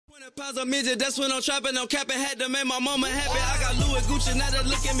Pounds of midget, that's when I'm trapping, I'm capping, had to make my mama happy. I got Louis Gucci, now they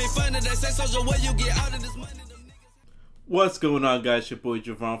look at me funny. They say, Soldier, where you get out of this money? What's going on, guys? Your boy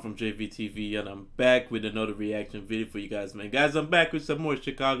Javon from JayveeTV, and I'm back with another reaction video for you guys, man. Guys, I'm back with some more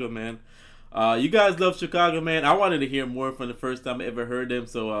Chicago, man. You guys love Chicago, man. I wanted to hear more from the first time I ever heard them,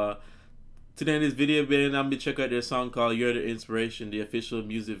 so today in this video, man, I'm gonna check out their song called "You're the Inspiration," the official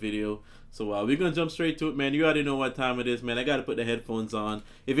music video. So we're gonna jump straight to it, man. You already know what time it is, man. I gotta put the headphones on.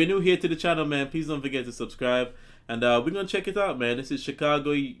 If you're new here to the channel, man, please don't forget to subscribe. And we're gonna check it out, man. This is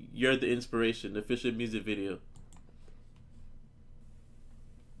Chicago, "You're the Inspiration," the official music video.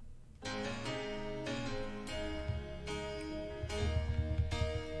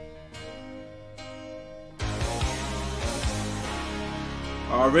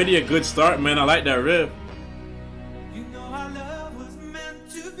 Already a good start, man. I like that riff. You know our love was meant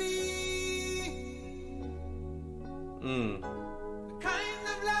to be. The kind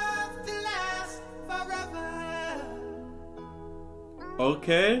of love to last forever.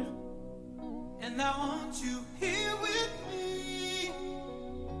 Okay. And I want you here with me.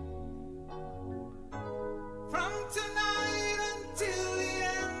 From tonight until the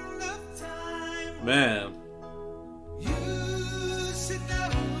end of time. Man.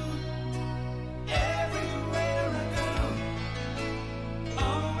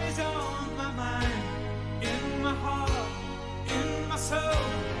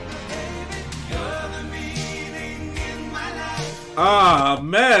 Ah,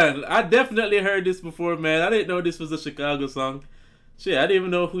 man, I definitely heard this before, man. I didn't know this was a Chicago song. Shit, I didn't even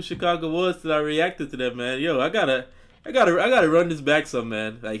know who Chicago was till I reacted to that, man. Yo, I gotta run this back some,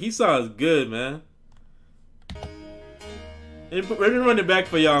 man. Like, he sounds good, man. Let me run it back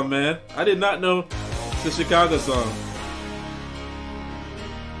for y'all, man. I did not know it's a Chicago song.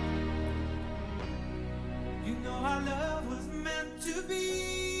 You know our love was meant to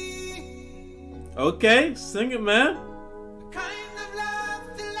be. Okay, sing it, man.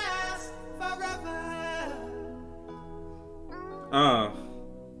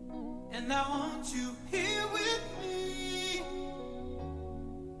 And I want you here with me.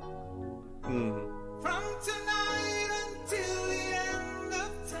 From tonight until the end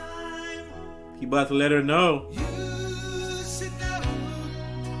of time. He about to let her know. You should know.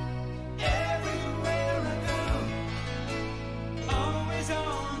 Everywhere I go, always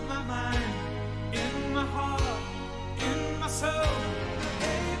on my mind, in my heart, in my soul.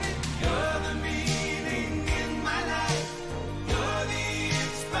 Baby, you're the meaning in my life.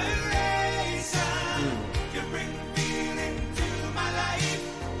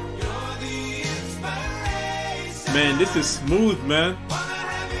 Man, this is smooth, man.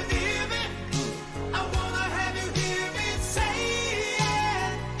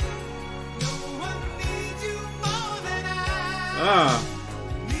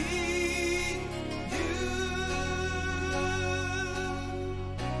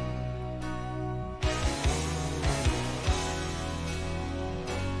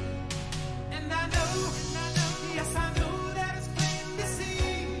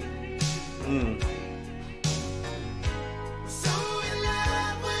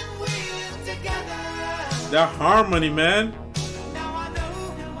 That harmony, man. Now I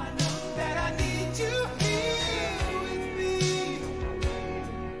know that I need you here with me.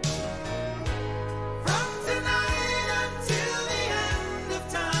 From tonight until the end of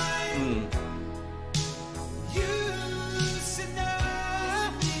time. You should know.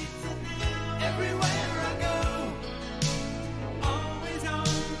 Everywhere I go, always on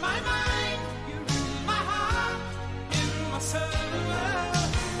my mind. You're in my heart, in my soul.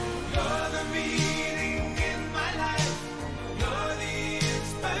 You're the meaning in my life. You're the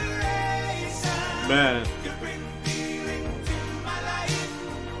inspiration. Man. You bring feeling to my life.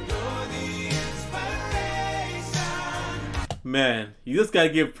 You're the inspiration. Man, you just gotta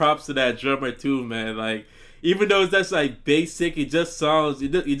give props to that drummer too, man. Like, even though that's like basic, it just sounds,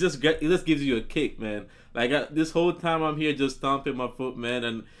 it just gives you a kick, man. Like, this whole time I'm here just stomping my foot, man.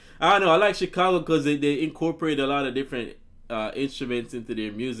 And I don't know, I like Chicago because they incorporate a lot of different instruments into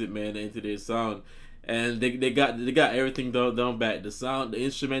their music, man, into their sound. And they got everything done back. The sound, the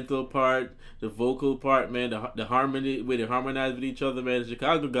instrumental part, the vocal part, man, the harmony, where they harmonize with each other, man.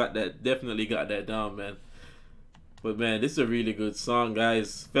 Chicago definitely got that down, man. But man, this is a really good song,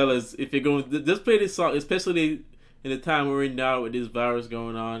 guys. Fellas, if you're going, just play this song, especially in the time we're in now with this virus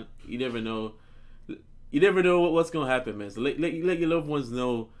going on. You never know. You never know what's gonna happen, man. So let your loved ones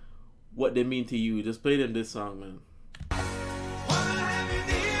know what they mean to you. Just play them this song, man.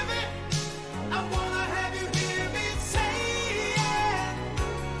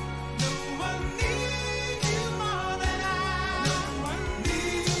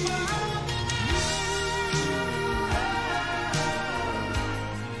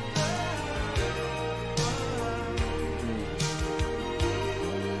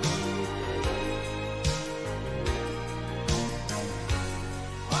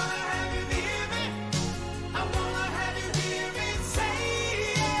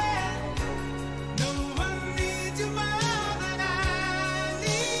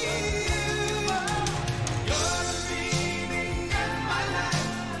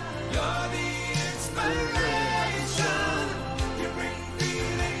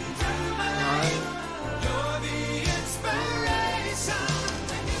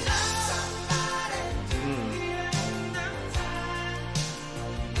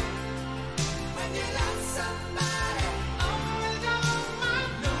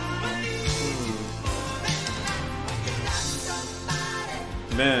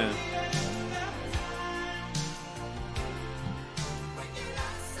 man.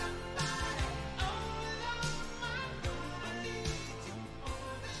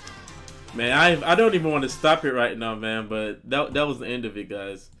 Man, I don't even want to stop it right now, man. But that was the end of it,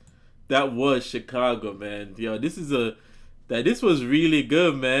 guys. That was Chicago, man. Yo, this was really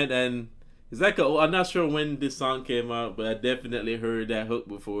good, man. And it's like I'm not sure when this song came out, but I definitely heard that hook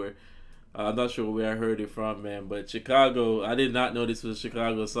before. I'm not sure where I heard it from, man. But Chicago, I did not know this was a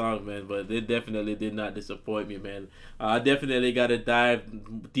Chicago song, man. But it definitely did not disappoint me, man. I definitely got to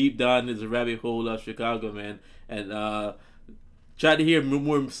dive deep down into the rabbit hole of Chicago, man. And try to hear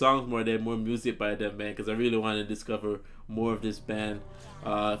more songs, more music by them, man, because I really want to discover more of this band.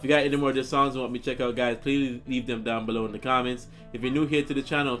 If you got any more of their songs you want me to check out, guys, please leave them down below in the comments. If you're new here to the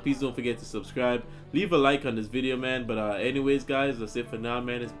channel, please don't forget to subscribe. Leave a like on this video, man. But anyways, guys, that's it for now,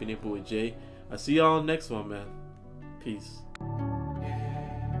 man. It's been your boy Jay. I'll see y'all on the next one, man. Peace.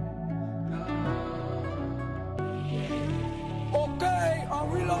 Okay, I'm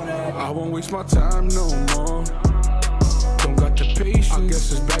reloaded. I won't waste my time no more. Don't got the patience. I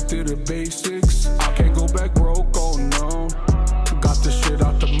guess it's back to the basics. I can't go back broke, oh no.